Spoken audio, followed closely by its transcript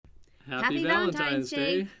Happy Valentine's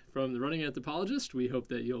Day from the Running Anthropologist. We hope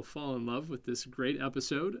that you'll fall in love with this great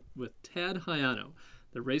episode with Tad Hayano,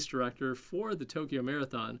 the race director for the Tokyo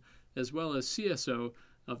Marathon, as well as CSO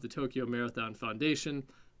of the Tokyo Marathon Foundation.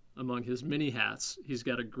 Among his many hats, he's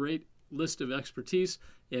got a great list of expertise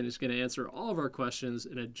and is going to answer all of our questions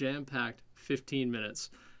in a jam-packed 15 minutes.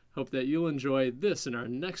 Hope that you'll enjoy this in our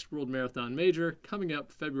next World Marathon Major coming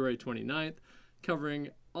up February 29th, covering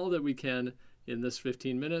all that we can in this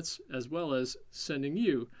 15 minutes, as well as sending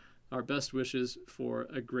you our best wishes for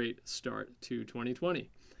a great start to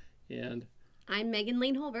 2020. And I'm Megan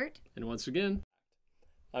Lane Holbert. And once again,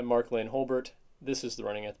 I'm Mark Lane Holbert. This is the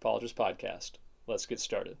Running Anthropologist Podcast. Let's get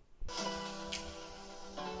started.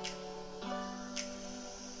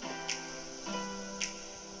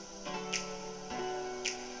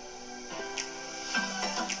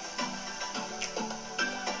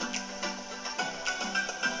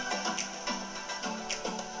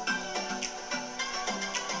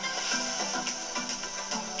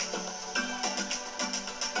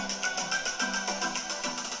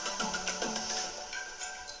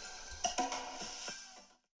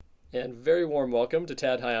 And very warm welcome to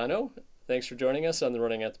Tad Hayano. Thanks for joining us on the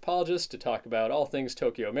Running Anthropologist to talk about all things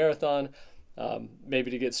Tokyo Marathon. Maybe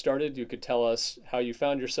to get started, you could tell us how you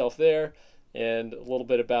found yourself there and a little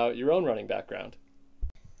bit about your own running background.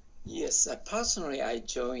 Yes, personally, I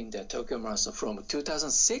joined the Tokyo Marathon from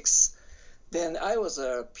 2006. Then I was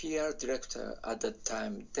a PR director at that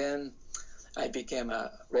time. Then I became a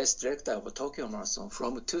race director of Tokyo Marathon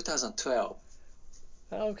from 2012.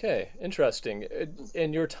 Okay, interesting.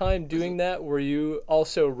 In your time doing that, were you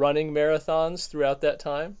also running marathons throughout that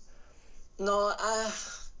time? No,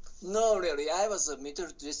 no, really. I was a middle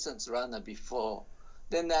distance runner before.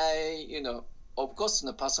 Then of course,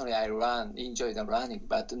 personally, I enjoyed the running,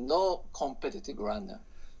 but no competitive runner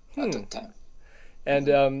at the time. And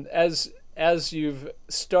as you've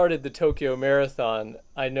started the Tokyo Marathon,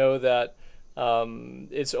 I know that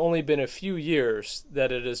it's only been a few years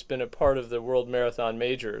that it has been a part of the World Marathon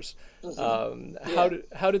Majors. How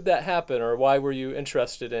did that happen, or why were you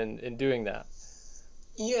interested in doing that?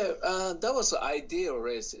 Yeah, that was ideal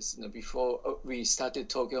races before we started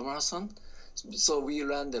Tokyo Marathon. So we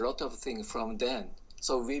learned a lot of things from them.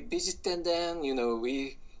 So we visited them, we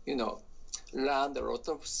learned a lot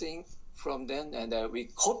of things from them, and we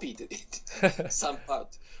copied it, some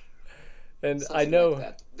part. And something I know like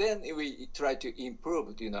that. Then we try to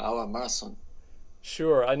improve, our marathon.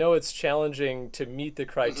 Sure, I know it's challenging to meet the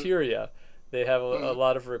criteria. They have a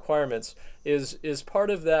lot of requirements. Is part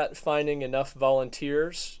of that finding enough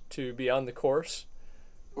volunteers to be on the course?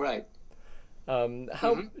 Right. How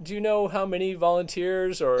do you know how many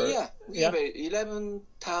volunteers or? Yeah,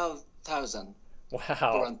 11,000. Wow,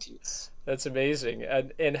 volunteers. That's amazing.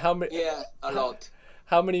 And how many? Yeah, a lot.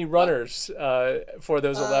 How many runners for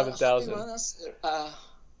those 11,000?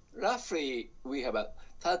 Roughly, we have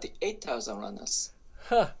 38,000 runners.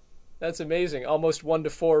 Huh, that's amazing. Almost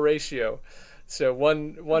 1-to-4 ratio. So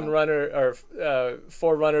one runner or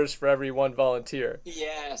 4 runners for every 1 volunteer.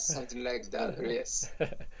 Yes, something like that. Yes.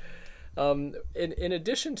 In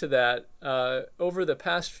addition to that, over the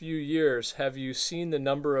past few years, have you seen the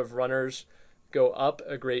number of runners go up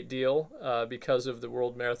a great deal because of the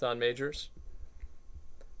World Marathon Majors?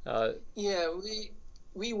 Yeah,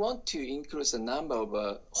 we want to increase the number of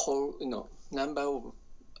number of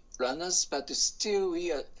runners, but still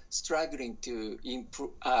we are struggling to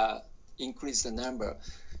increase the number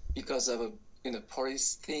because of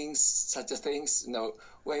police things, such things.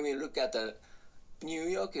 When we look at New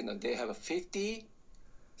York, they have 50,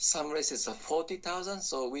 some races are 40,000,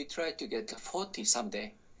 so we try to get 40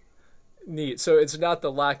 someday. Neat. So it's not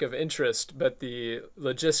the lack of interest, but the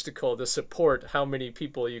logistical, the support, how many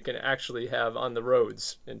people you can actually have on the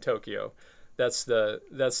roads in Tokyo. That's the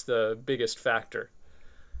biggest factor.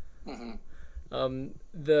 You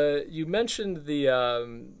mentioned the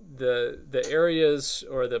areas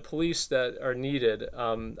or the police that are needed.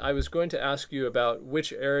 I was going to ask you about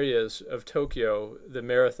which areas of Tokyo the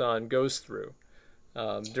marathon goes through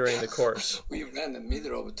during the course. We ran the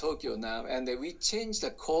middle of Tokyo now, and we changed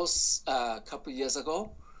the course a couple years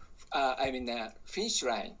ago. Finish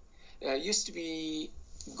line. Used to be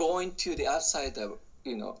going to the outside of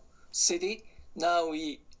city. Now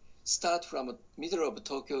we start from middle of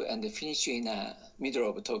Tokyo and finish in middle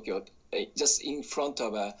of Tokyo, just in front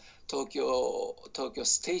of Tokyo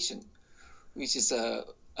Station, which is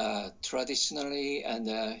traditionally and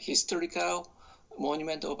historical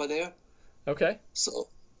monument over there. Okay. So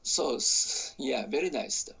yeah, very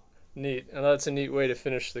nice though. Neat, and that's a neat way to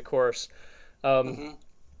finish the course.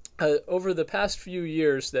 Over the past few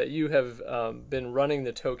years that you have been running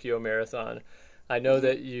the Tokyo Marathon, I know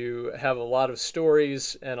that you have a lot of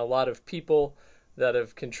stories and a lot of people that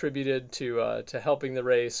have contributed to helping the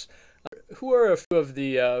race. Who are a few of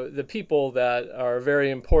the people that are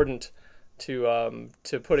very important to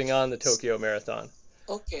putting on the Tokyo Marathon?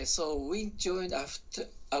 Okay, so we joined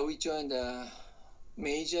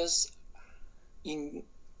majors in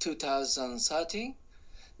 2013.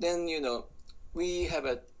 Then we have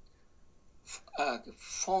a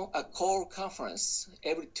core conference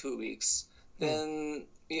every 2 weeks. Then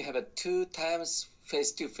we have a 2 times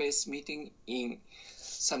face-to-face meeting in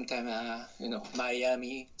sometime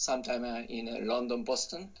Miami, sometime in London,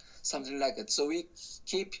 Boston, something like that. So we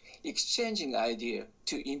keep exchanging idea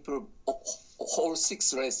to improve whole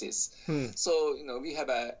 6 races. So we have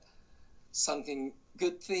something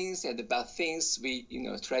good things and bad things. We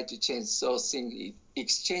try to change those things,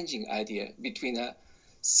 exchanging idea between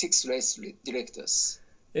 6 race directors.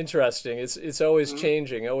 Interesting. It's always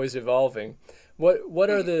changing, always evolving. What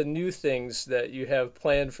are the new things that you have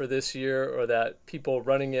planned for this year, or that people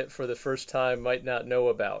running it for the first time might not know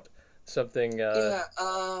about? Something.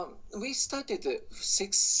 We started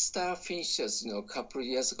 6-star finishes, a couple of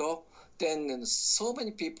years ago. Then so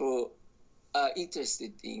many people are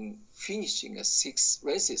interested in finishing 6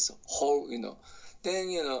 races whole.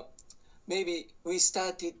 Then maybe we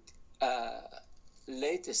started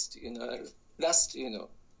latest. Last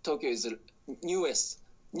Tokyo is the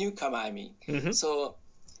newcomer, I mean. So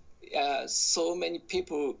so many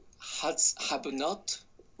people have not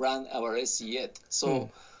run our race yet. So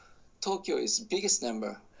Tokyo is biggest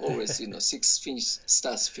number, always 6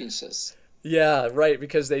 finishers. Yeah, right,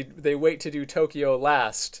 because they wait to do Tokyo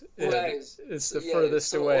last. Right. It's the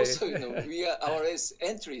furthest away. Also, our race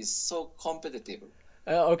entry is so competitive.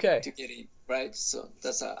 Okay. To get in, right? So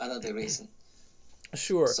that's another reason.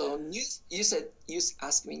 Sure. So you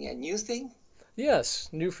asked me a new thing? Yes,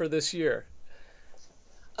 new for this year.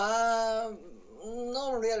 Not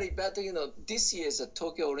really, but this year is a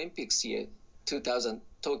Tokyo Olympics year,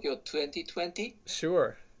 Tokyo 2020.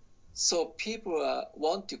 Sure. So people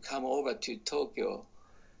want to come over to Tokyo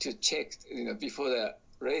to check, before the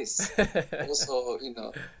race. Also,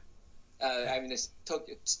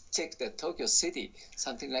 Tokyo, check the Tokyo city,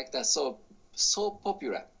 something like that. So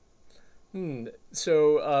popular.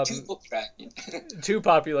 So too popular. Too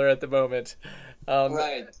popular at the moment.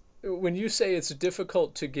 Right. When you say it's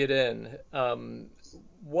difficult to get in,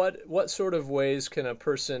 what sort of ways can a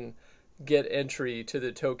person get entry to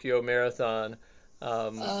the Tokyo Marathon?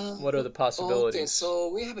 What are the possibilities? Okay, so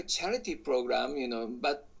we have a charity program,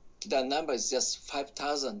 but the number is just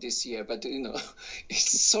 5,000 this year. But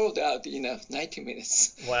it's sold out in 90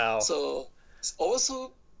 minutes. Wow. So it's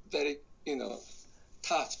also very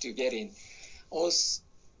tough to get in. Also,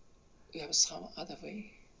 we have some other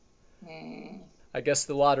way. I guess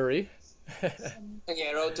the lottery.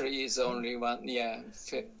 Yeah, lottery is only one. Yeah.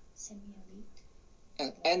 Semi-elite.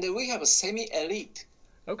 And we have a semi-elite.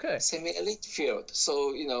 Okay. Semi-elite field.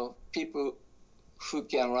 So people who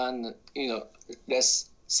can run less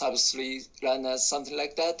sub-3 runners, something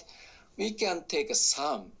like that, we can take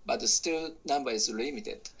some, but still number is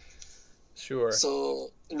limited. Sure.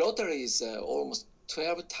 So lottery is almost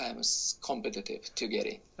 12 times competitive to get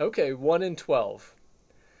in. Okay, 1 in 12.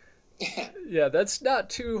 Yeah. Yeah, that's not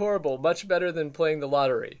too horrible. Much better than playing the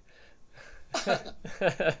lottery.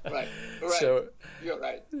 Right. So you're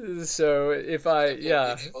right. So if I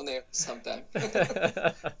on there sometime.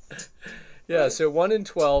 Yeah, so 1 in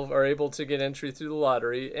 12 are able to get entry through the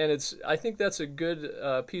lottery, and I think that's a good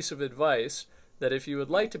piece of advice, that if you would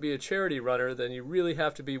like to be a charity runner, then you really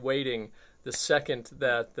have to be waiting the second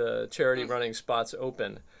that the charity running spots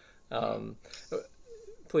open.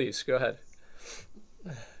 Please go ahead.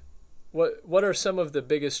 What are some of the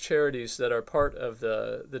biggest charities that are part of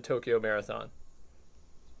the Tokyo Marathon?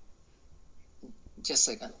 Just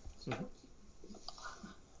a second.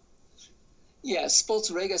 Yeah,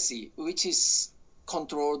 Sports Legacy, which is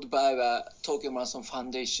controlled by the Tokyo Marathon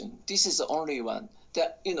Foundation. This is the only one.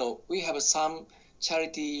 That we have some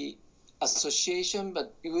charity association,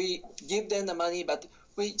 but we give them the money, but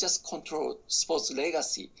we just control Sports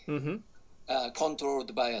Legacy,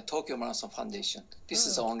 controlled by a Tokyo Marathon Foundation. This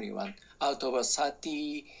is the only one out of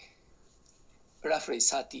roughly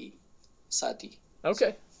 30.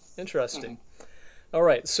 Okay, interesting. All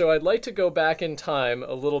right, so I'd like to go back in time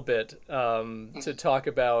a little bit to talk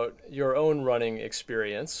about your own running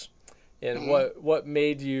experience and what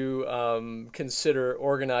made you consider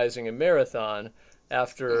organizing a marathon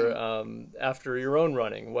after your own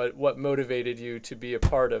running. What motivated you to be a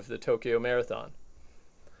part of the Tokyo Marathon?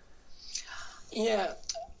 Yeah,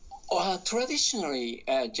 Traditionally,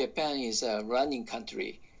 Japan is a running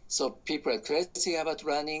country, so people are crazy about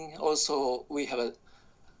running. Also, we have a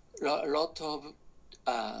lot of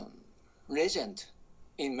legend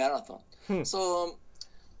in marathon. So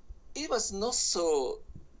it was not so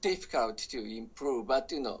difficult to improve,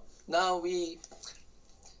 but now we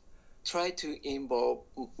try to involve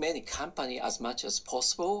many companies as much as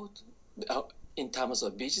possible in terms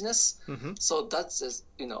of business. So that's just,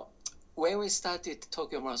 when we started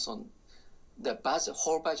Tokyo Marathon, the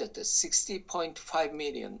whole budget is $60.5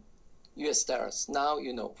 million US dollars. Now,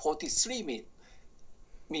 $43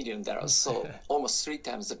 million dollars, so almost 3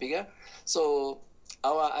 times bigger. So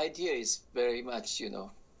our idea is very much,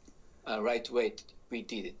 right way we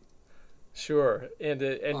did it. Sure. And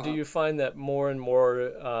do you find that more and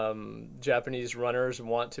more Japanese runners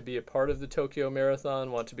want to be a part of the Tokyo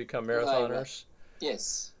Marathon, want to become marathoners?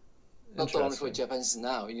 Yes. Not only for Japanese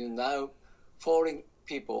now. Now foreign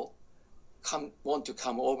people want to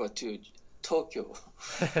come over to Tokyo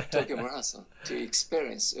Marathon to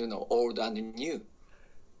experience, old and new.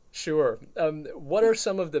 Sure. What are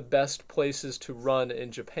some of the best places to run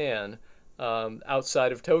in Japan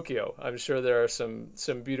outside of Tokyo? I'm sure there are some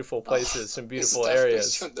beautiful places, some beautiful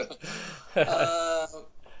areas.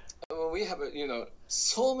 We have,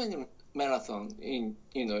 so many marathon in,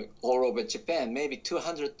 all over Japan, maybe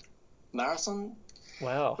 200 marathon.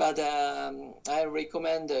 Wow. But I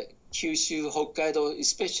recommend Kyushu, Hokkaido,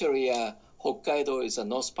 especially Hokkaido is the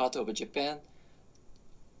north part of Japan.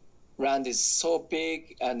 Land is so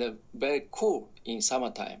big and very cool in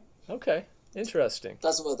summertime. Okay, interesting.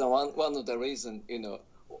 That's what one of the reasons,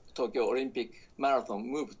 Tokyo Olympic Marathon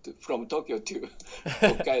moved from Tokyo to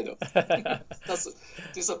Hokkaido. That's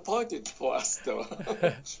disappointed for us, though.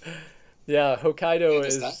 Yeah, Hokkaido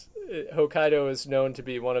is known to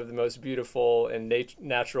be one of the most beautiful and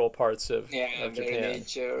natural parts of Japan. Very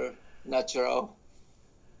natural.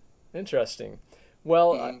 Interesting.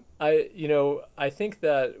 Well, I think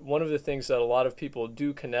that one of the things that a lot of people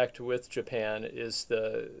do connect with Japan is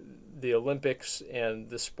the Olympics and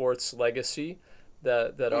the sports legacy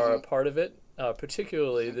that are a part of it,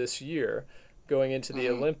 particularly this year going into the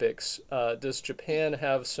Olympics. Does Japan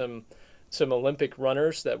have some Olympic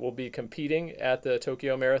runners that will be competing at the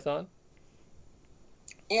Tokyo Marathon?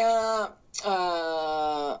 Yeah,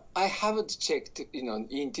 I haven't checked,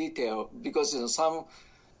 in detail because some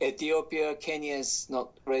Ethiopia, Kenya is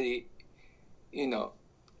not ready.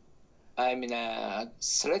 I'm in a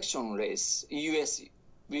selection race. U.S.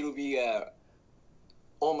 will be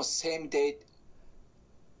almost same date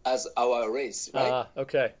as our race, right?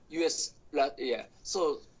 Okay. U.S. Yeah.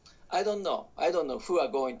 So I don't know who are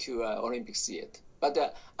going to Olympics yet.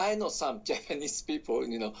 But I know some Japanese people.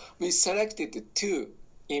 We selected 2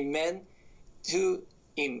 in men, 2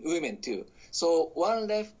 in women too. So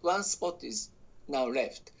one spot is now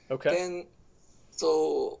left. Okay. Then,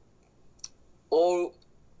 so all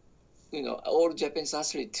Japanese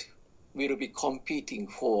athletes will be competing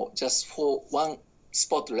for one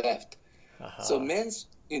spot left. So men,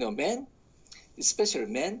 especially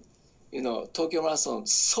men, Tokyo Marathon,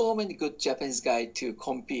 so many good Japanese guys to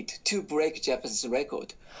compete to break Japanese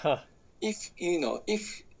record. If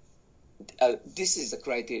this is the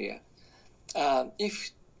criteria,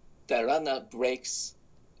 if the runner breaks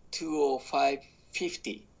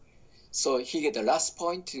 2:05:50. So he get the last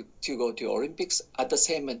point to go to Olympics. At the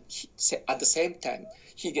same time,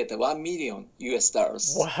 he get $1 million US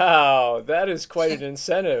dollars. Wow, that is quite an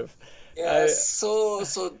incentive. Yeah, so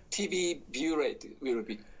TV view rate will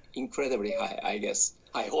be incredibly high, I guess.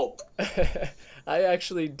 I hope. I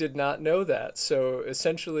actually did not know that. So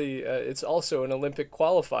essentially, it's also an Olympic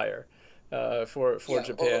qualifier for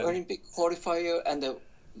Japan. Olympic qualifier, and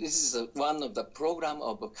this is one of the program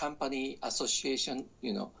of a company association.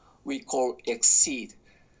 We call Exceed.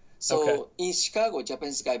 So in Chicago,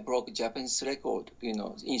 Japanese guy broke Japanese record,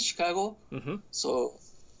 in Chicago. So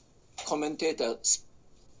commentator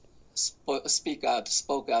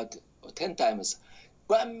spoke out 10 times,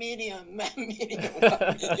 $1 million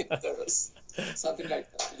dollars, something like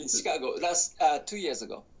that in Chicago 2 years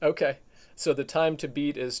ago. Okay. So the time to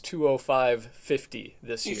beat is 2:05:50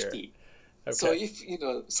 this year. Okay. So if,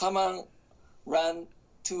 someone ran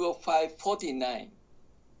 2:05:49,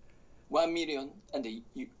 1 million, and the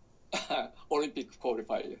Olympic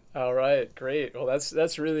qualifier. All right, great. Well,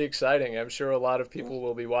 that's really exciting. I'm sure a lot of people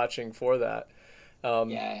will be watching for that.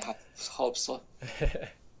 Yeah, I hope so.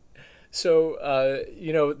 So,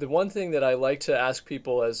 the one thing that I like to ask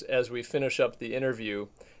people as we finish up the interview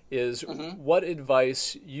is what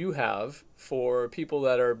advice you have for people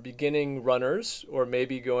that are beginning runners or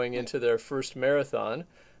maybe going into their first marathon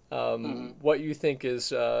what you think is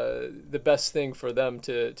the best thing for them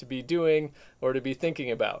to be doing or to be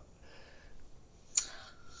thinking about.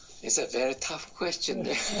 It's a very tough question.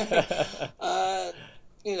 I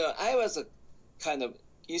was a kind of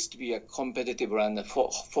used to be a competitive runner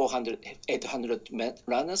for 400, 800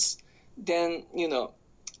 runners. Then,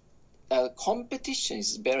 competition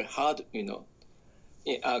is very hard,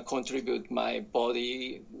 contribute my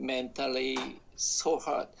body mentally so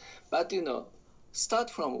hard. But, start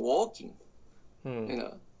from walking,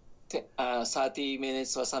 30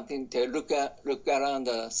 minutes or something to look around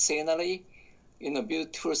the scenery,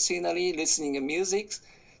 beautiful scenery, listening to music.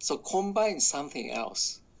 So combine something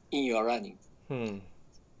else in your running.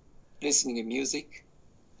 Listening to music.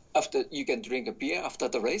 After you can drink a beer after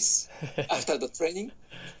the race, after the training.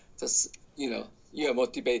 Just, you are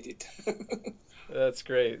motivated. That's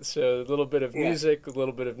great. So a little bit of music, a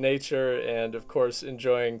little bit of nature, and of course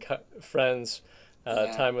enjoying friends,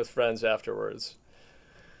 time with friends afterwards.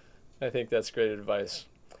 I think that's great advice.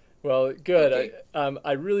 Well, good. Okay.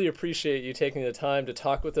 I really appreciate you taking the time to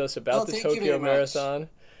talk with us about the Tokyo Marathon.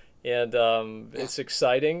 And it's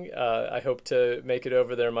exciting. I hope to make it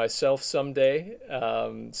over there myself someday.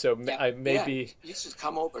 I maybe you should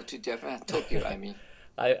come over to Japan, Tokyo. I mean,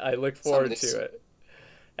 I look forward to it.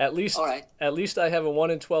 At least I have a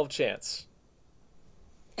 1 in 12 chance.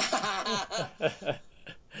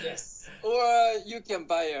 Yes. Or you can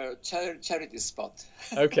buy a charity spot.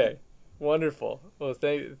 Okay. Wonderful. Well,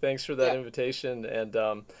 thanks for that invitation, and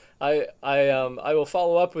I will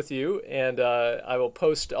follow up with you, and I will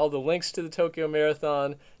post all the links to the Tokyo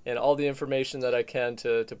Marathon and all the information that I can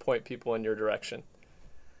to point people in your direction.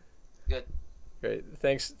 Good. Great.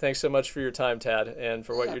 Thanks so much for your time, Tad, and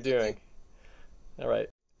for what you're doing. All right.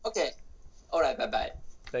 Okay. All right. Bye-bye.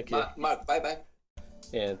 Thank you. Mark, bye-bye.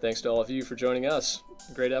 And thanks to all of you for joining us.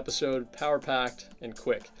 Great episode, power-packed and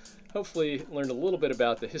quick. Hopefully learned a little bit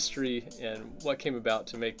about the history and what came about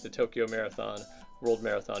to make the Tokyo Marathon World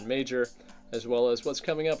Marathon Major, as well as what's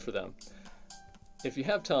coming up for them. If you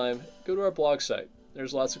have time, go to our blog site.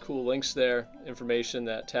 There's lots of cool links there, information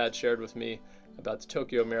that Tad shared with me about the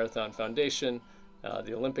Tokyo Marathon Foundation,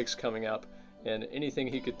 the Olympics coming up, and anything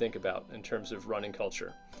he could think about in terms of running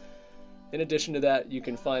culture. In addition to that, you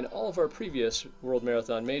can find all of our previous World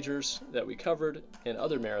Marathon Majors that we covered and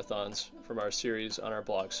other marathons from our series on our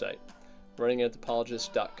blog site,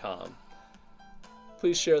 runninganthropologist.com.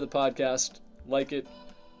 Please share the podcast, like it,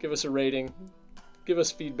 give us a rating, give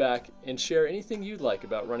us feedback, and share anything you'd like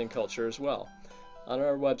about running culture as well on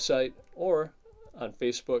our website or on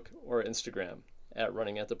Facebook or Instagram at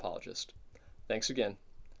Running Anthropologist. Thanks again,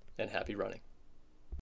 and happy running.